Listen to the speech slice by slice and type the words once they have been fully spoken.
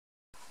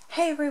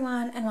Hey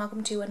everyone, and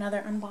welcome to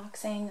another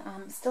unboxing.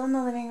 Still in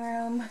the living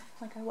room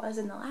like I was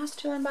in the last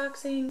two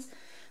unboxings.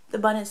 The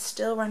bun is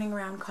still running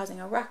around causing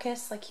a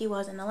ruckus like he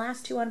was in the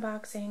last two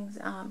unboxings.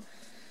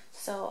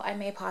 So I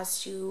may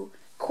pause to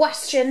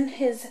question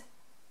his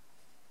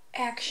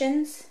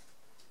actions.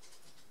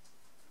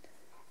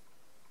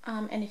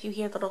 And if you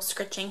hear little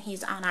scritching,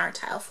 he's on our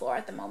tile floor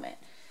at the moment.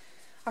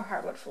 Our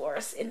hardwood floor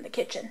is in the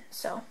kitchen,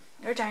 so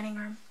our dining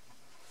room.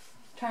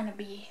 Trying to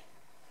be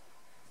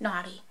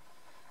naughty.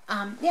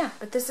 Yeah,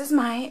 but this is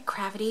my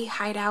Cravity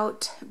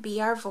Hideout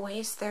Be Our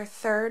Voice, their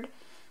third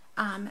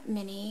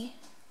mini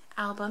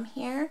album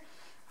here.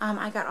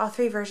 I got all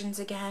three versions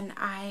again.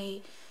 I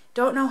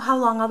don't know how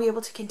long I'll be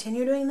able to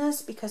continue doing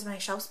this because my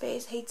shelf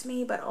space hates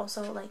me, but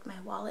also like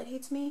my wallet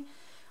hates me.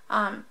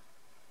 But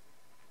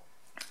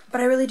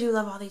I really do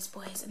love all these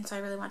boys, and so I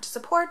really want to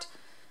support.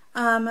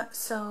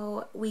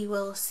 So we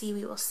will see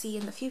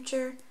in the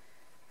future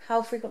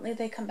how frequently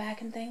they come back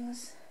and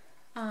things.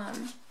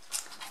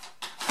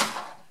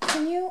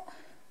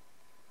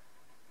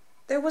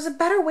 There was a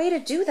better way to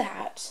do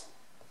that.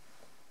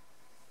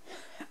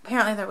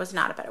 Apparently there was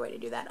not a better way to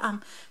do that.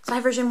 So I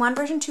have version 1,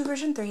 version 2,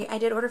 version 3. I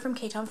did order from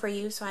K-Town For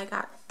You, so I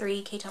got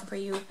 3 K-Town For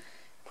You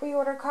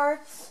pre-order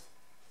cards.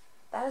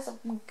 That is a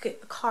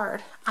good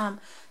card.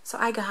 So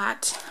I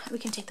got, we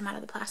can take them out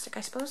of the plastic,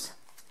 I suppose.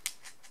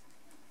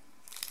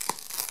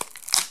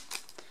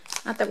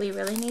 Not that we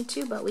really need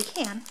to, but we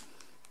can.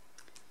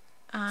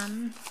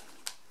 I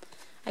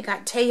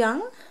got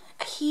Taeyong.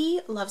 He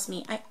loves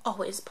me. I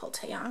always pull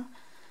Taeyong.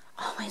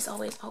 Always,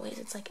 always, always.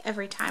 It's like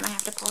every time I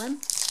have to pull him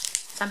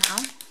somehow.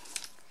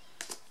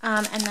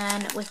 And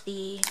then with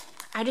the,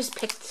 I just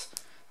picked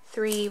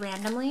 3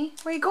 randomly.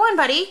 Where you going,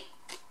 buddy?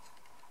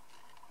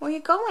 Where you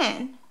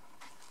going?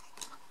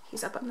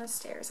 He's up on the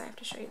stairs. I have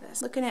to show you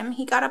this. Look at him.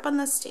 He got up on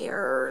the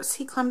stairs.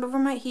 He climbed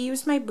over he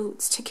used my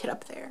boots to get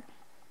up there.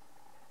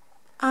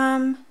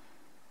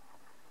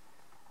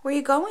 Where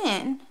you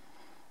going?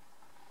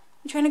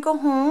 You trying to go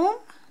home?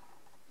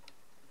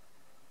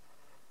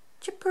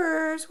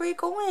 Chippers, where you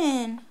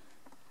going?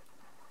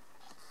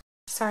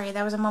 Sorry,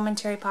 that was a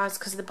momentary pause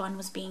because the bun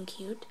was being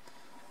cute.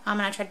 And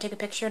I tried to take a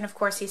picture, and of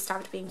course he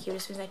stopped being cute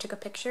as soon as I took a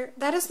picture.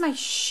 That is my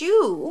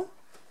shoe.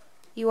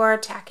 You are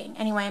attacking.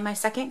 Anyway, my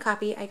second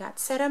copy, I got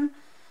Sedum.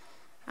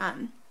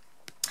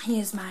 He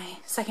is my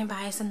second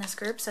bias in this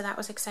group, so that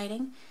was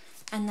exciting.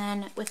 And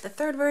then with the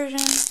third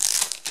version,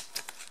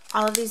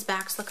 all of these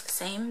backs look the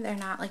same. They're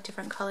not like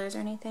different colors or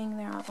anything.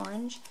 They're all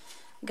orange.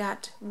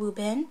 Got Woo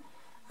Bin.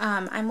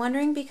 I'm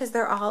wondering, because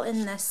they're all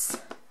in this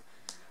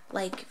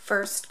like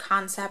first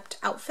concept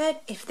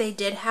outfit, if they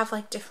did have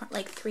like different,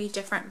 like 3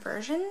 different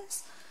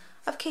versions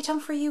of K-Town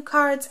For You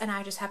cards and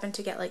I just happened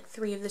to get like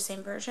 3 of the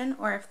same version,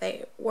 or if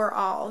they were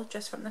all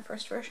just from the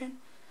first version.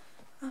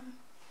 I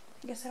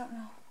guess I don't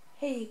know.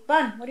 Hey,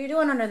 Bun, what are you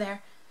doing under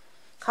there?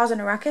 Causing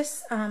a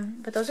ruckus.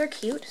 But those are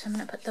cute, so I'm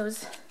gonna put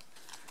those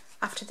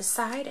off to the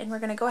side, and we're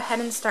gonna go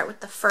ahead and start with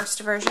the first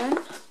version.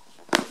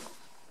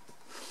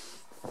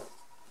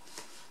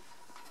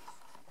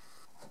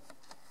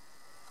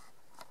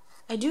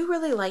 I do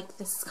really like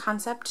this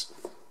concept.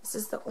 This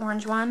is the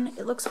orange one.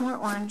 It looks more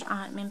orange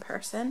in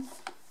person.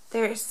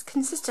 They're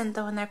consistent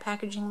though in their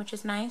packaging, which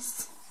is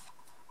nice.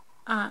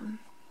 What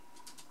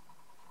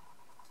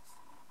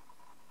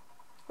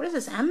is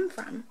this M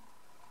from?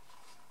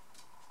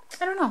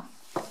 I don't know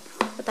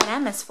what that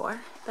M is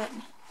for, but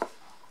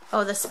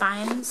oh, the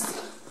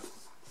spines.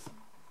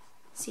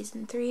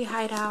 Season 3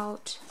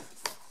 Hideout.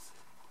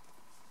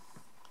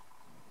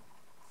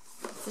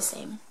 It's the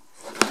same.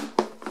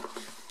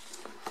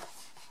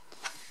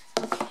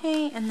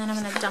 Okay, and then I'm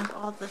going to dump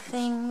all the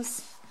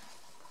things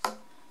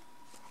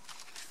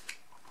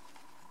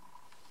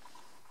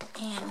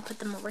and put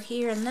them over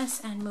here in this,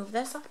 and move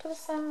this off to the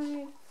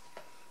side,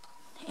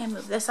 and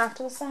move this off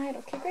to the side.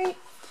 Okay, great.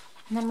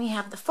 And then we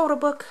have the photo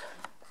book.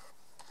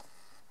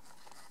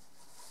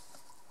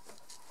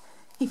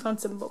 He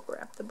found some bubble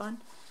wrap, the bun.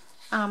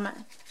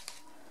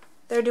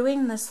 They're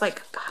doing this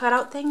like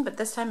cutout thing, but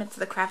this time it's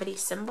the Cravity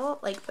symbol,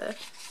 like the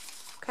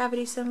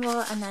Cravity symbol,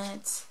 and then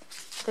it's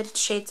the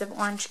shades of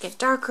orange get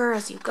darker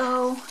as you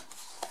go.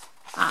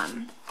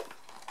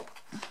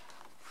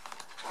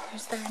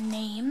 There's their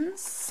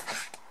names.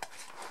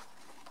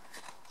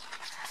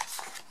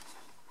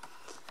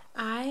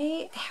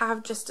 I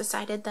have just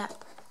decided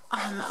that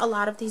a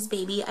lot of these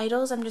baby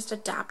idols I'm just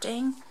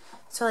adopting.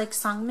 So like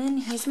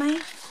Sungmin, he's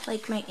my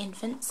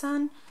infant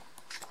son.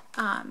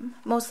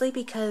 Mostly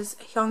because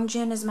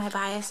Hyungjin is my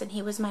bias and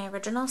he was my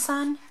original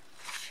son.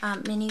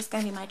 Minnie's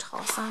gonna be my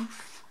tall son.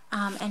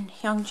 And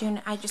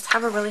Hyungjun, I just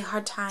have a really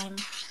hard time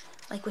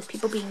like with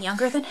people being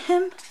younger than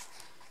him,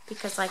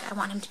 because like I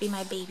want him to be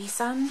my baby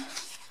son.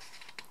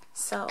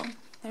 So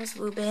there's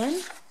Woo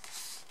Bin.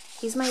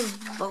 He's my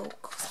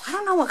vocal. I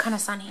don't know what kind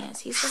of son he is.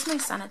 He's just my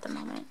son at the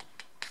moment.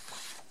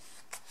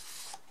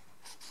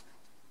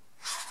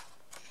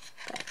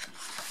 But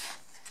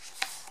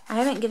I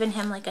haven't given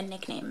him like a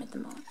nickname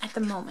at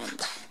the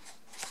moment.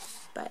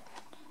 But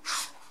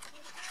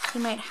he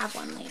might have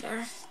one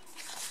later.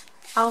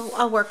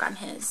 I'll work on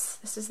his.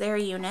 This is their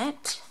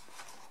unit.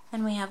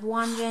 Then we have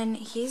Wanjin.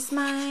 He's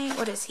my,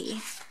 what is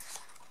he?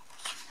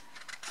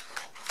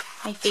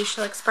 My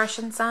facial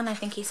expression son. I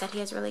think he said he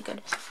has really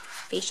good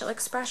facial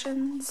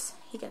expressions.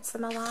 He gets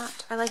them a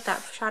lot. I like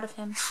that shot of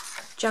him.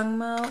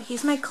 Jungmo,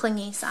 he's my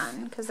clingy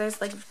son, because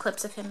there's like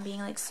clips of him being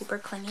like super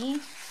clingy,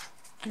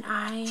 and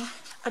I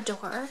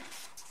adore.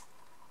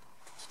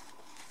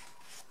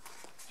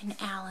 And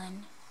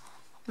Alan,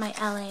 my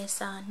LA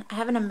son. I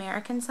have an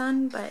American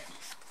son, but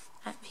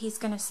he's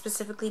gonna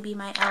specifically be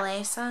my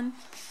LA son.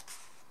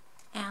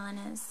 Alan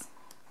is.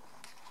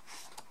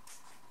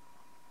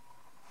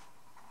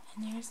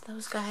 And there's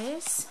those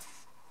guys.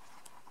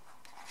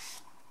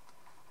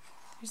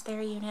 There's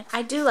their unit.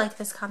 I do like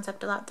this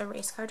concept a lot, the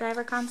race car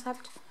driver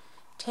concept.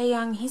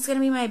 Taeyong, he's going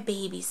to be my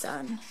baby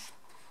son.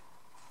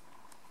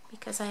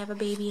 Because I have a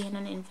baby and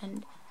an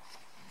infant.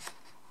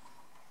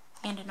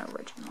 And an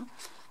original.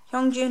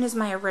 Hyungjun is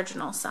my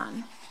original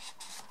son.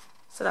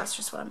 So that's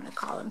just what I'm going to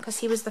call him. Because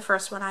he was the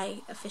first one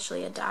I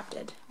officially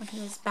adopted.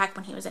 Back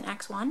when he was in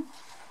X1.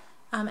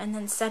 And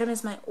then Sedum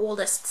is my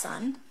oldest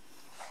son.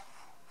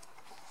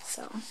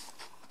 So...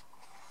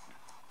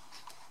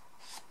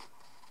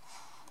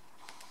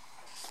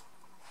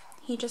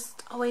 he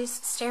just always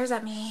stares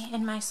at me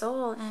in my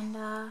soul, and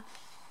I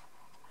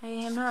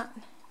am not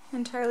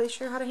entirely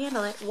sure how to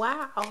handle it.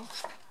 Wow.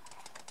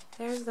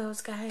 There's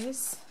those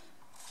guys.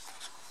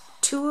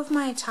 Two of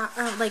my top,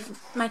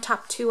 my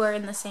top two are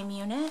in the same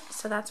unit,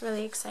 so that's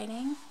really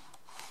exciting.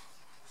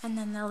 And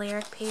then the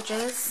lyric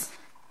pages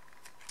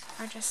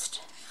are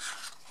just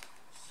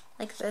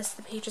like this.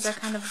 The pages are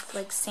kind of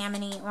like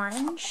salmon-y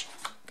orange,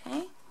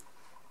 okay?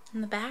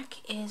 And the back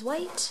is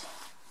white.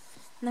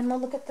 And then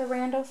we'll look at the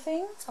rando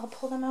things. I'll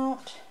pull them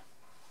out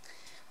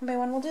one by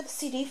one. We'll do the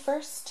CD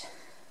first.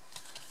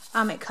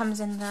 It comes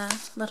in the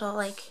little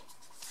like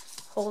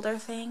holder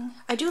thing.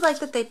 I do like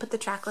that they put the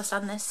track list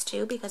on this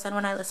too, because then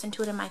when I listen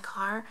to it in my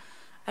car,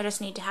 I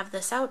just need to have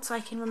this out so I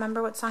can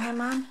remember what song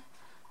I'm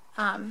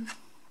on.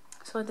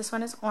 So this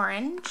one is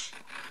orange.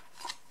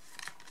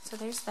 So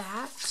there's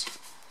that.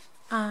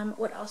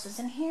 What else is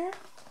in here?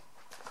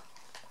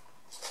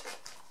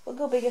 We'll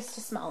go biggest to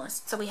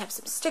smallest. So we have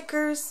some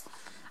stickers.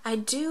 I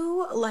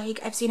do like,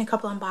 I've seen a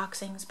couple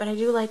unboxings, but I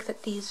do like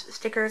that these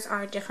stickers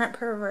are different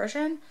per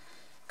version,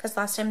 because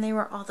last time they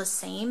were all the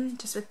same,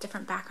 just with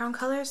different background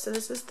colors. So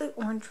this is the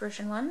orange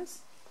version ones.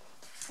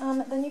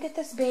 Then you get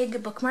this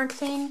big bookmark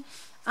thing,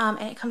 and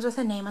it comes with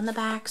a name on the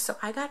back. So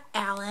I got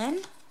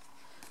Alan.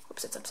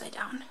 Oops, it's upside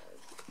down.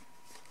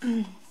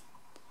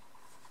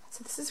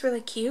 So this is really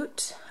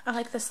cute. I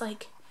like this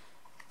like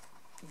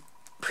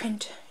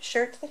print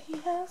shirt that he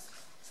has.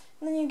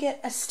 And then you get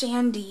a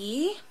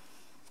standee.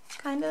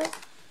 Kind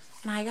of.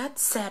 And I got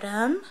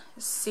Sedum.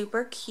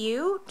 Super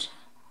cute.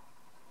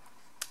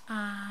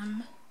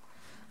 I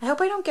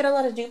hope I don't get a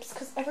lot of dupes,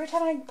 because every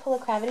time I pull a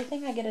Cravity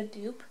thing, I get a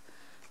dupe.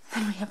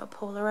 Then we have a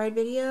Polaroid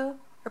video.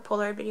 Or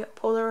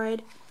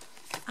Polaroid.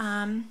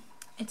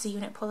 It's a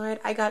unit Polaroid.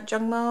 I got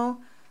Jungmo,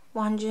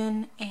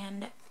 Wanjin,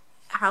 and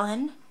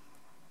Alan.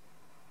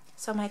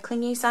 So my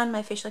clingy son,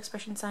 my facial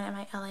expression son, and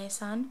my LA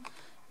son.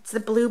 It's the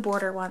blue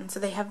border one, so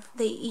they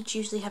each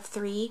usually have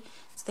 3,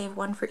 so they have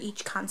 1 for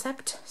each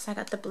concept. So I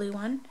got the blue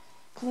one.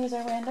 And these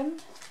are random.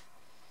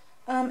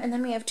 And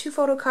then we have 2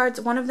 photo cards.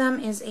 One of them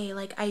is a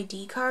like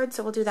ID card,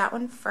 so we'll do that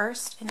one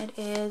first. And it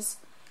is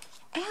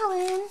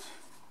Alan,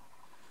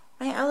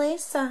 my LA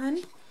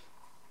son.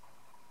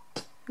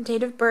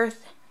 Date of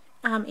birth,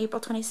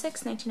 April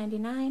 26,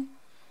 1999.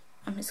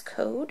 His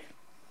code.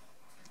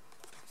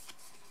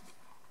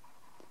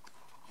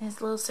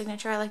 His little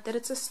signature. I like that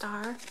it's a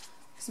star.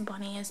 This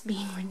bunny is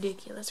being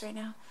ridiculous right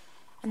now.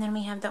 And then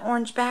we have the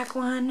orange back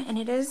one, and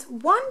it is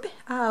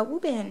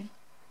Woobin.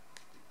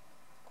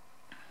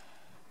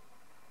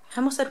 I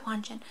almost said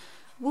Wanjin.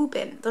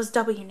 Woobin. Those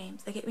W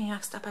names, they get me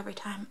mixed up every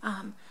time.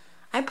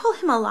 I pull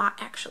him a lot,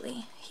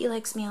 actually. He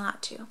likes me a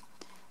lot, too.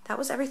 That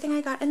was everything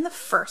I got in the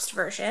first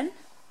version.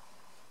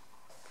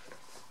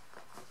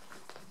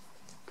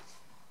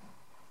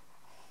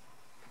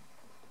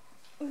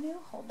 Uno,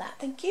 hold that,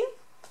 thank you.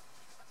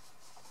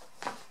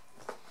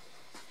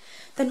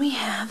 Then we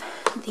have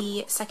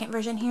the second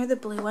version here, the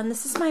blue one.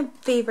 This is my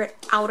favorite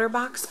outer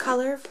box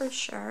color for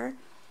sure.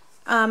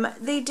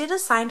 They did a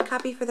signed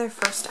copy for their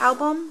first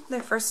album,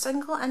 their first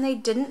single, and they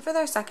didn't for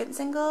their second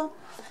single.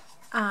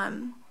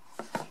 And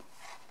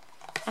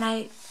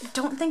I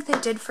don't think they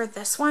did for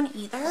this one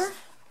either.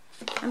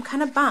 I'm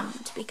kind of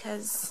bummed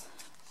because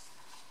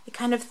it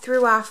kind of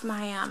threw off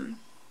my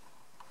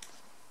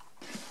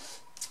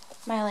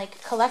my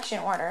like collection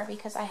order,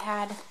 because I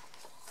had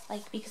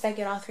because I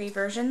get all 3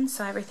 versions,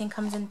 so everything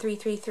comes in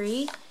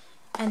 333,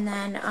 and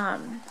then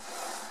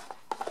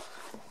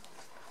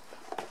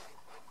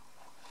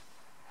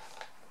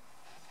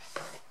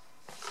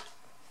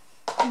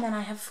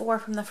I have 4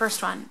 from the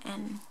first one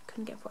and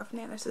couldn't get 4 from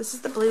the other. So this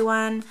is the blue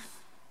one.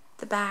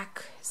 The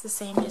back is the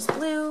same as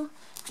blue.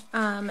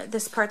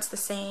 This part's the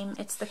same.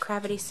 It's the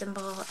Cravity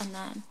symbol, and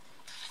then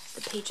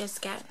the pages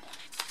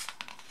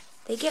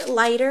They get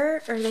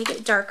lighter or they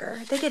get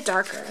darker. They get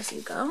darker as you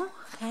go,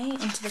 okay,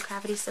 into the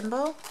Cravity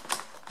symbol.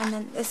 And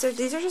then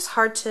these are just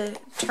hard to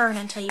turn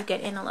until you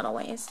get in a little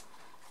ways.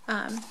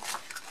 I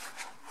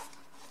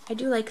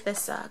do like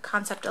this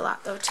concept a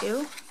lot though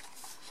too.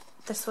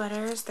 The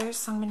sweaters, there's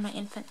Sungmin My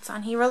Infant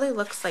Son. He really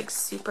looks like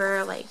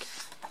super like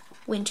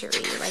wintry,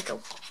 like a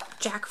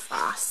Jack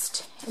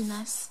Frost in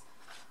this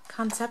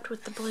concept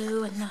with the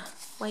blue and the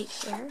white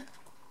hair.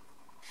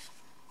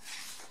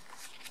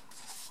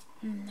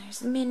 And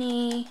there's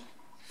Minnie.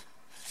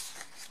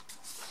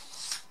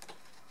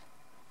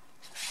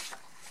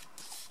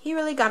 He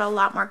really got a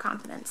lot more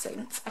confidence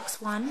since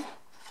X1.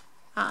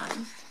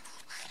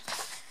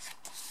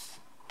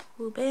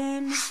 Woo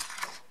Bin.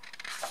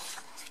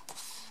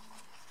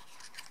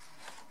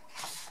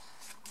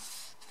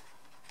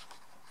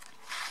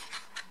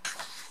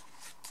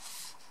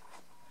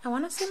 I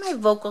want to say my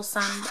vocal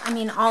son. I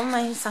mean, all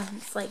my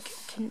sons, like,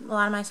 a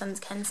lot of my sons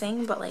can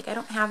sing, but, like, I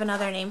don't have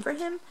another name for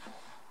him.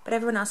 But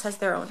everyone else has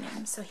their own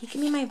name. So he can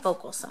be my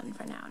vocal son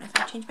for now. And if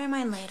I change my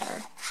mind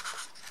later,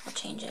 I'll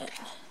change it.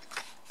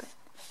 But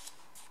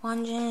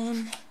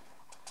Wonjin,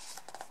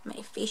 my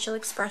facial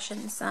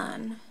expression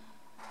son.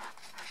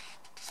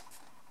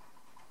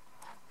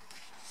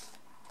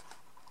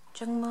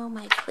 Jungmo,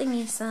 my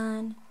clingy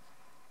son.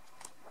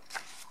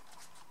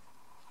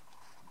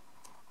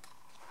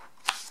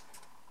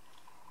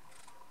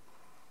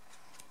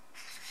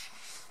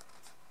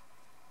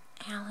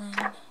 Alan,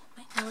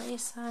 my LA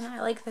son.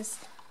 I like this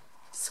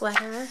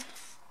sweater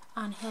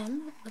on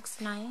him. It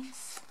looks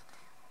nice.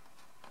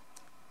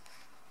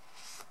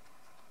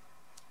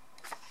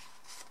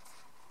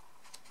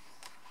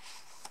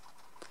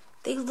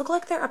 They look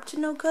like they're up to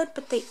no good,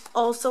 but they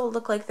also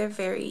look like they're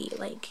very,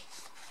 like,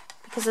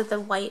 because of the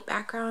white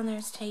background,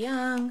 there's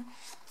Taeyoung.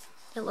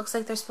 It looks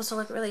like they're supposed to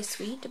look really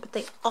sweet, but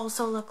they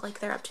also look like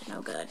they're up to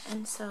no good.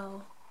 And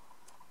so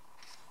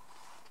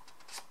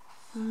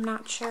I'm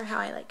not sure how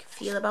I like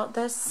feel about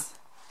this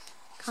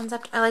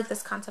concept. I like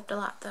this concept a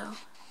lot though.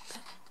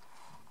 But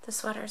the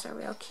sweaters are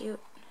real cute.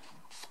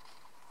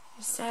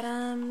 There's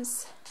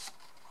Sedums.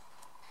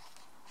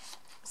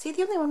 Is he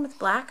the only one with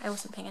black? I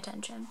wasn't paying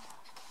attention.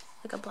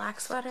 Like a black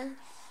sweater.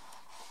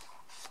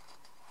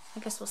 I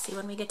guess we'll see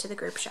when we get to the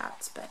group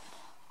shots, but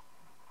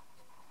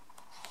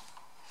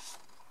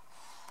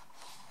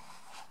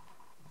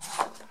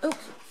oh.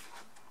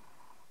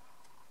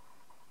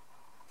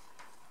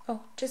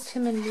 Oh, just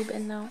him and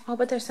Lubin though. Oh,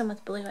 but there's some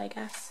with blue, I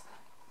guess.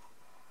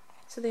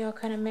 So they all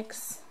kind of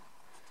mix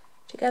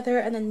together.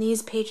 And then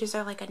these pages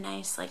are like a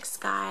nice like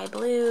sky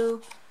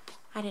blue.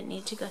 I didn't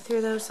need to go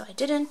through those, so I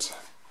didn't.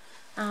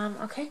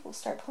 Okay, we'll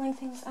start pulling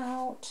things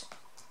out.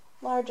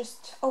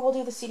 Largest, oh, we'll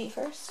do the CD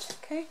first,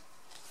 okay?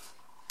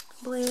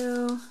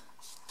 Blue.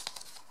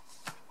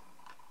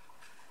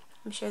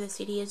 I'm sure the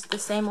CD is the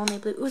same, only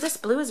blue. Ooh, this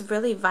blue is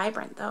really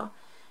vibrant though.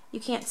 You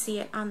can't see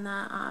it on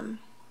the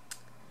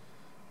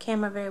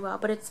camera very well,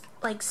 but it's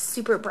like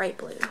super bright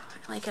blue.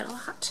 I like it a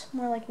lot.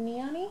 More like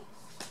neon-y.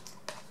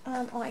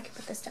 Oh, I could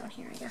put this down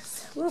here, I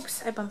guess.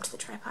 Whoops, I bumped the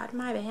tripod,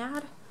 my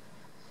bad.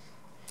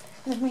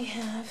 And then we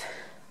have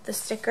the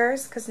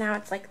stickers, because now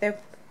it's like their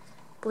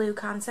blue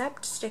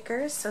concept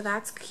stickers, so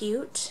that's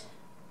cute.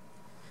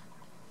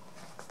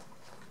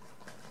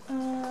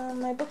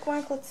 My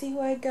bookmark, let's see who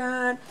I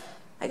got.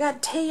 I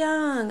got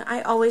Taeyoung.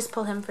 I always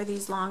pull him for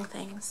these long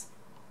things.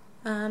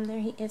 There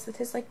he is with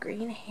his like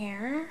green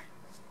hair.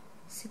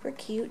 Super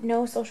cute.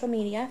 No social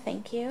media,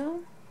 thank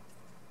you.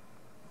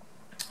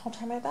 I'll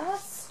try my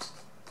best.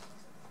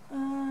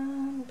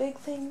 Big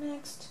thing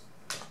next.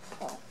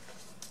 Oh.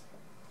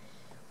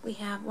 We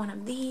have one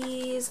of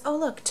these. Oh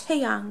look,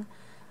 Taeyoung.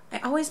 I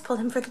always pull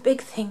him for the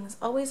big things.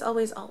 Always,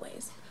 always,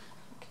 always.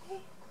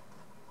 Okay.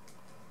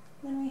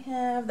 Then we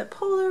have the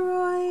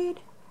Polaroid.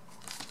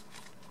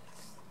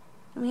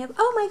 And we have,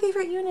 oh, my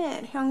favorite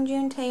unit.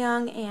 Hyungjun,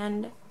 Taeyoung,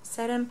 and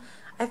Sedum.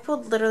 I've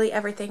pulled literally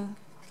everything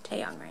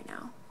Taeyoung right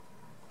now.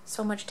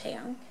 So much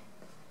Taeyoung.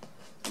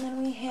 And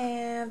then we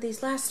have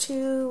these last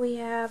two. We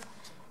have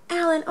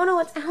Alan. Oh no,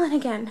 it's Alan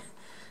again.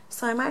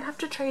 So I might have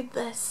to trade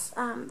this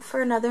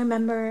for another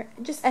member.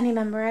 Just any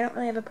member. I don't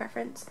really have a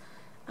preference.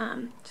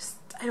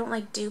 I don't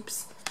like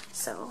dupes.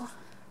 So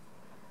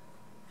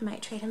I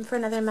might trade him for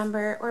another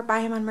member or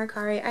buy him on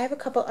Mercari. I have a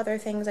couple other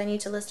things I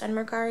need to list on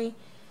Mercari.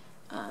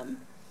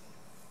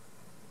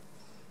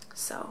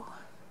 So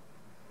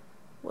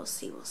we'll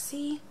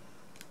see.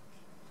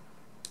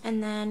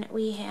 And then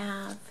we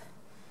have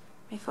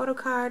my photo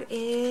card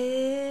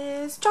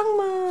is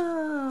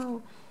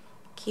Jungmo.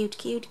 Cute,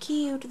 cute,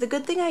 cute. The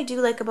good thing I do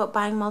like about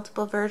buying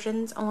multiple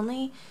versions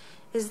only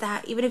is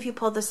that even if you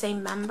pull the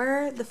same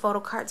member, the photo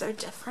cards are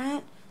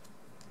different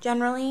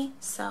generally,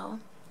 so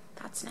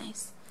that's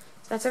nice.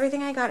 So that's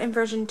everything I got in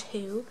version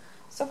 2.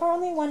 So far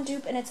only one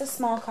dupe, and it's a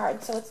small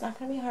card, so it's not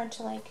going to be hard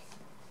to like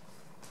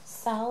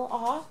sell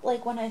off.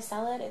 Like when I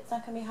sell it, it's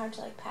not going to be hard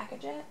to like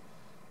package it.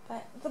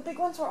 But the big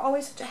ones were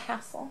always such a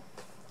hassle.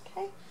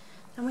 Okay,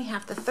 then we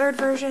have the third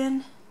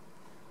version.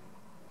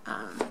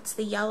 It's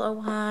the yellow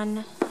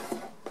one.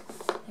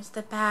 There's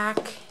the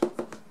back.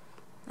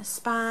 The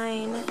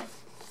spine.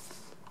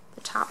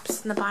 The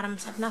tops and the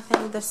bottoms have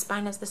nothing. The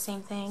spine is the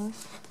same thing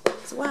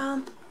as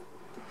well.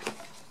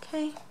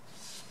 Okay.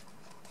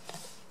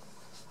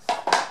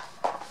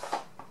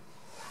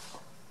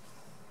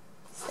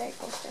 Stay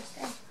close,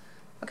 stay.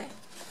 Okay.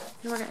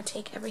 And we're going to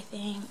take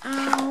everything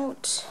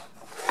out.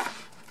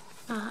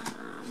 Okay,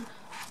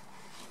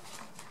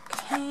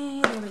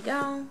 there we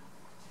go.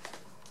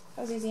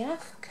 That was easy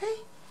enough. Okay.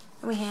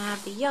 And we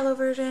have the yellow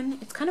version.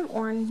 It's kind of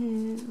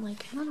orange,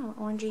 like, I don't know,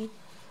 orangey,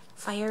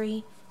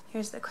 fiery.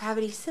 Here's the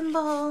Cravity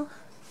symbol.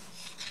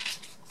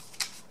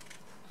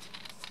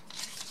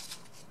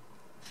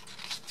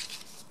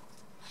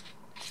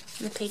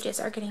 And the pages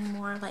are getting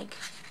more like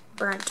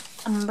burnt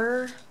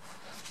umber.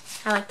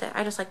 I like that.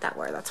 I just like that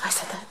word. That's why I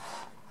said that.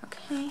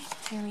 Okay,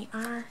 here we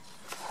are.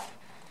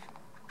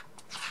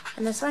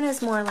 And this one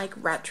is more like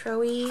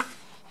retro-y.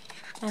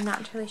 I'm not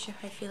entirely sure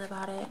how I feel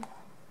about it.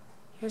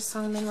 Here's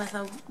Sungmin with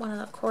one of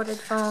the corded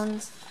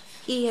phones.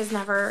 He has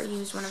never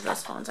used one of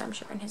those phones, I'm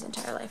sure, in his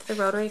entire life. The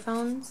rotary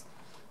phones,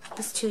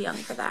 he's too young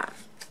for that.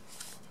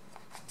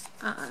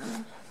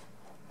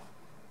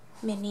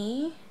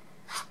 Minnie.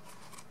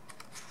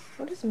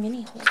 What is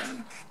Minnie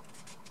holding?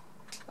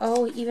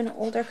 Oh, even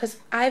older, because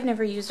I've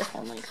never used a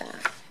phone like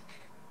that.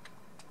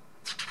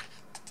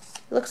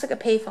 It looks like a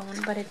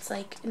payphone, but it's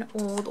like an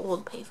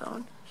old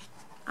payphone.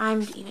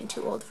 I'm even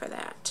too old for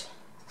that.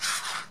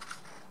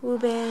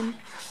 Woobin.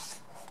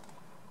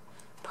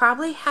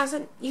 Probably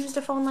hasn't used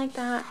a phone like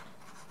that.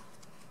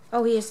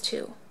 Oh, he has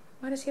 2.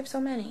 Why does he have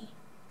so many?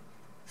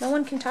 No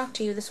one can talk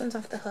to you. This one's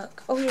off the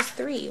hook. Oh, he has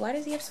 3. Why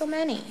does he have so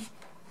many?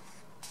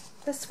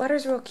 The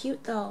sweater's real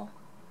cute, though.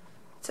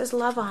 It says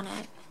love on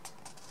it.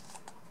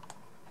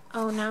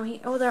 Oh, now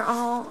oh, they're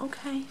all,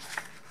 okay.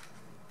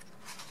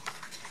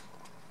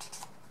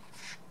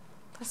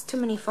 That's too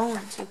many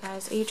phones, you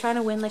guys. Are you trying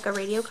to win, like, a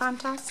radio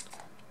contest?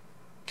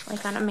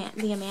 Like on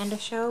the Amanda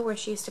show, where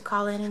she used to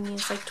call in and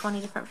use, like,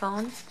 20 different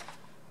phones?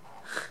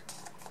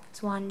 It's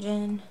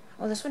Wanjin.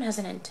 Oh, this one has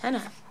an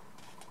antenna.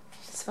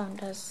 This phone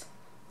does.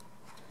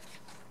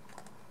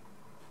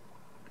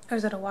 Or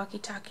is it a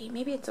walkie-talkie?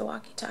 Maybe it's a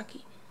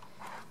walkie-talkie.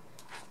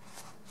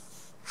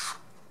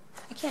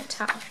 I can't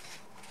tell.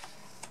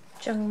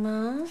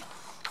 Jungmo.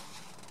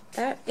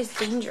 That is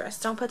dangerous.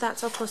 Don't put that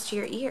so close to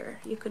your ear.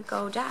 You could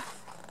go deaf.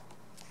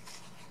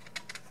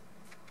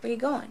 Where are you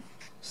going?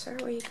 Sir,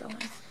 where are you going?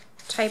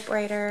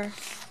 Typewriter.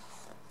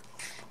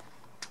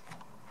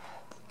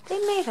 They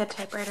may have had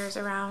typewriters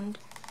around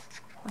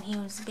when he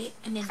was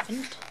an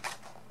infant.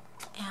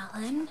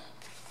 Alan.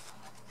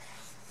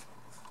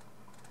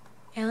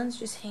 Alan's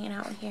just hanging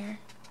out here.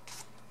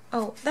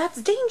 Oh,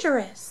 that's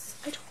dangerous.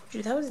 I told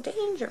you that was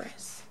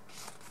dangerous.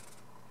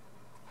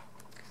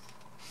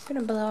 You're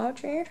gonna blow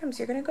out your eardrums.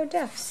 You're gonna go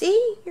deaf.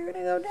 See? You're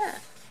gonna go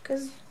deaf.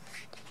 Because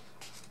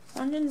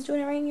Wanjin's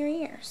doing it right in your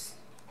ears.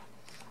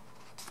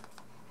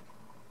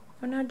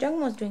 Oh, now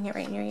Jungmo's doing it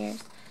right in your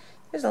ears.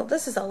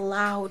 This is a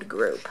loud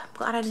group. I'm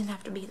glad I didn't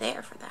have to be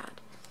there for that.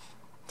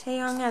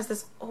 Taeyong has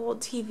this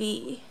old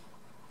TV.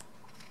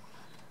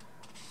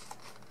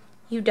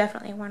 You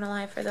definitely weren't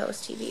alive for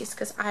those TVs,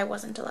 because I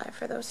wasn't alive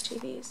for those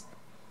TVs.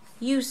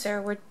 You,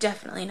 sir, were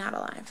definitely not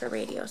alive for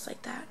radios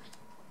like that.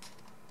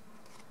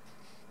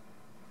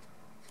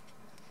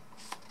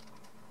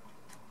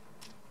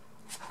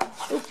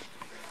 Oop.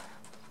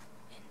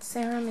 And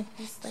Serum in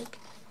his, like,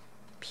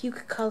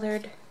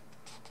 puke-colored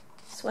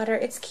sweater.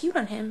 It's cute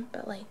on him,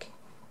 but, like,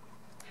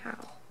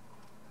 how?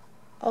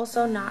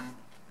 Also not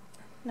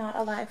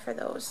alive for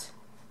those.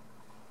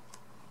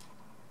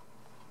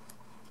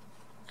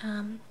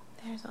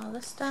 There's all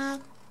this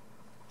stuff.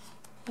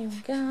 Here we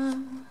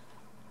go.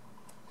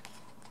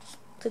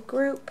 The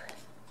group.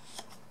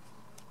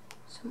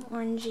 Some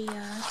orangey,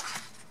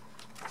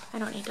 I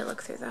don't need to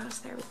look through those.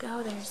 There we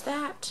go. There's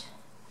that.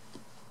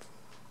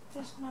 I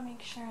just want to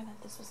make sure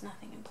that this was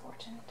nothing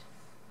important.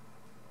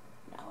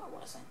 No, it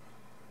wasn't.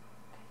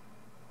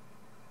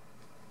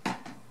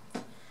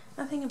 Okay.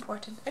 Nothing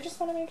important. I just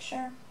want to make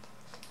sure.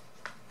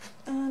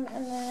 And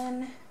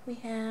then we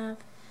have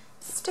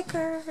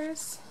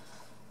stickers.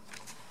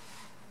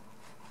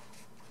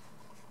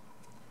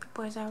 The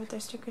boys are with their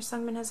stickers.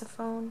 Sungmin has a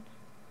phone.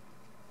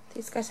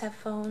 These guys have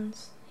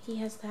phones. He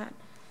has that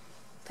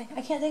thing.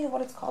 I can't think of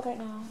what it's called right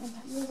now.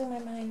 I'm losing my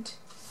mind.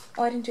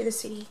 Oh, I didn't do the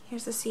CD.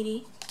 Here's the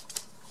CD.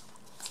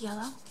 It's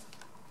yellow.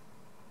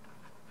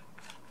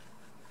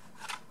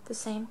 The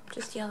same,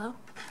 just yellow.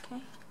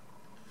 Okay.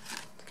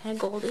 It's kind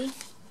of goldy.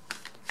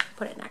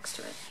 Put it next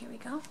to it. Here we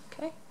go.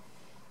 Okay.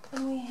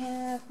 And we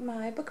have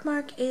my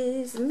bookmark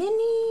is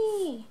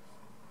Minnie.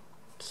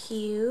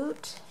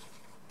 Cute.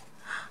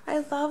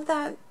 I love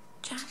that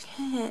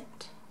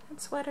jacket.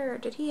 That sweater.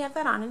 Did he have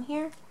that on in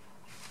here?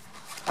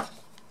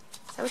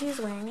 Is that what he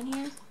was wearing in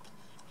here?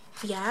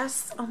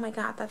 Yes. Oh my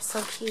god, that's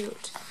so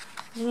cute.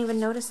 I didn't even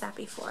notice that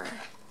before.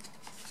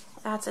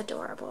 That's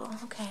adorable.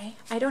 Okay.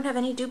 I don't have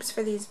any dupes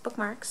for these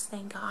bookmarks,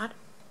 thank God.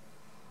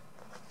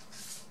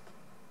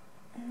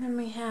 And then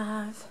we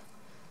have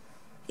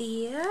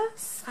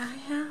this, I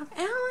have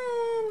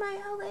Alan,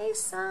 my LA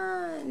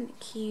son.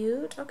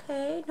 Cute.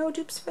 Okay, no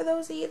dupes for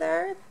those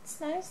either.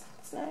 That's nice.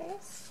 That's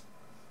nice.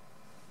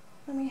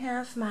 Then we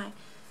have my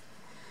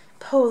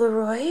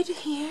Polaroid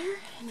here,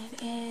 and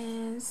it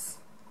is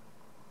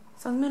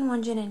Sungmin,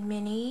 Wonjin, and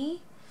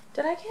Minnie.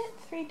 Did I get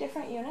 3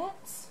 different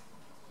units?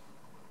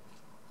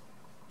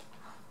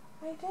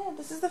 I did.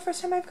 This is the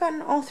first time I've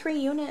gotten all 3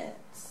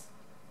 units.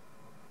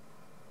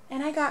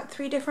 And I got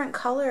 3 different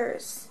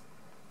colors.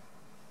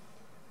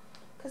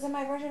 Because in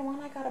my version 1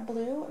 I got a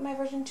blue, in my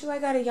version 2 I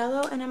got a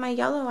yellow, and in my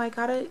yellow I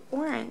got an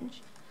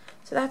orange.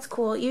 So that's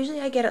cool.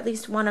 Usually I get at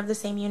least one of the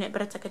same unit,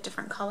 but it's like a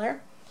different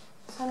color.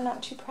 So I'm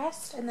not too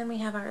pressed. And then we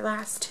have our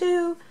last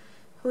 2.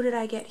 Who did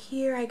I get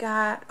here? I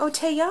got, oh,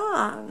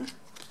 Taeyong.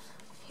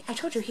 I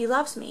told you, he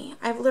loves me.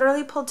 I've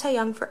literally pulled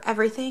Taeyong for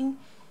everything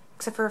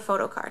except for a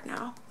photo card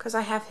now. Because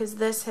I have his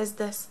this,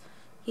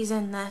 he's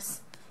in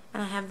this,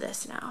 and I have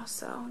this now.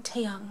 So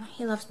Taeyong,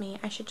 he loves me.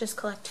 I should just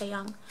collect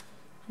Taeyong.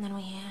 And then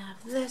we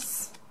have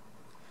this.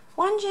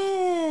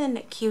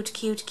 Wonjin! Cute,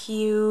 cute,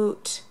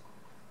 cute.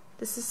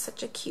 This is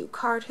such a cute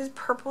card. His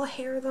purple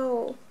hair,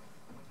 though.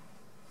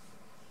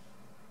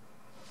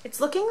 It's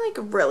looking like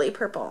really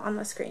purple on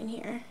the screen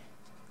here.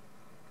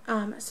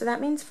 So that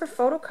means for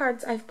photo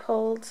cards I've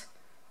pulled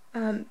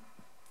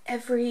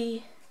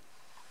every,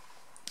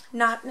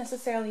 not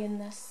necessarily in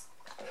this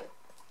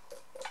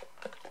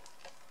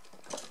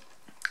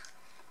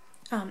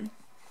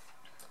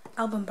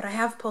album, but I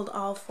have pulled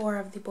all 4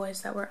 of the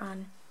boys that were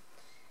on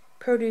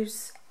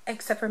Produce,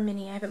 except for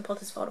Minnie. I haven't pulled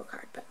his photo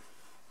card, but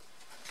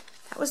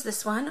that was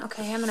this one.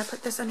 Okay, I'm going to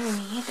put this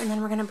underneath, and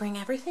then we're going to bring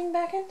everything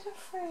back into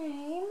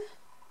frame.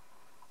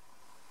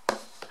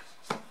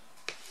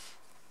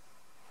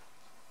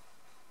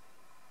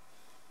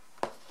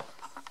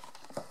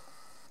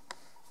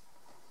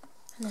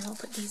 And then we'll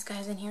put these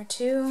guys in here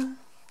too.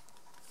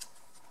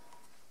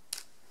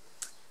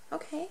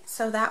 Okay,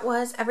 so that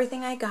was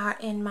everything I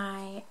got in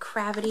my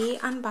Cravity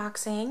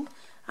unboxing.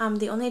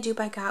 The only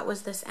dupe I got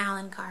was this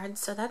Alan card,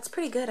 so that's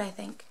pretty good, I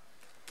think.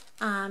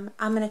 I'm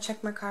going to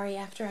check Mercari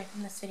after I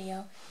film this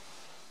video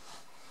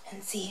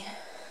and see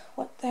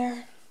what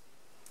their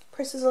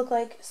prices look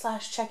like, /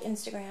 check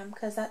Instagram,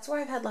 because that's where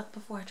I've had luck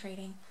before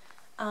trading.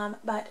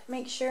 But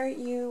make sure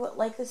you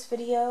like this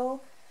video.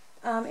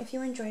 If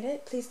you enjoyed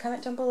it, please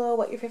comment down below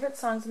what your favorite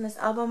songs in this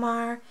album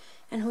are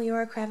and who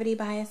your Cravity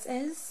bias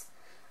is.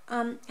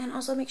 And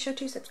also make sure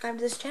to subscribe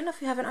to this channel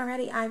if you haven't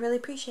already. I really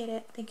appreciate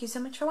it. Thank you so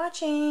much for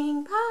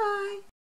watching. Bye!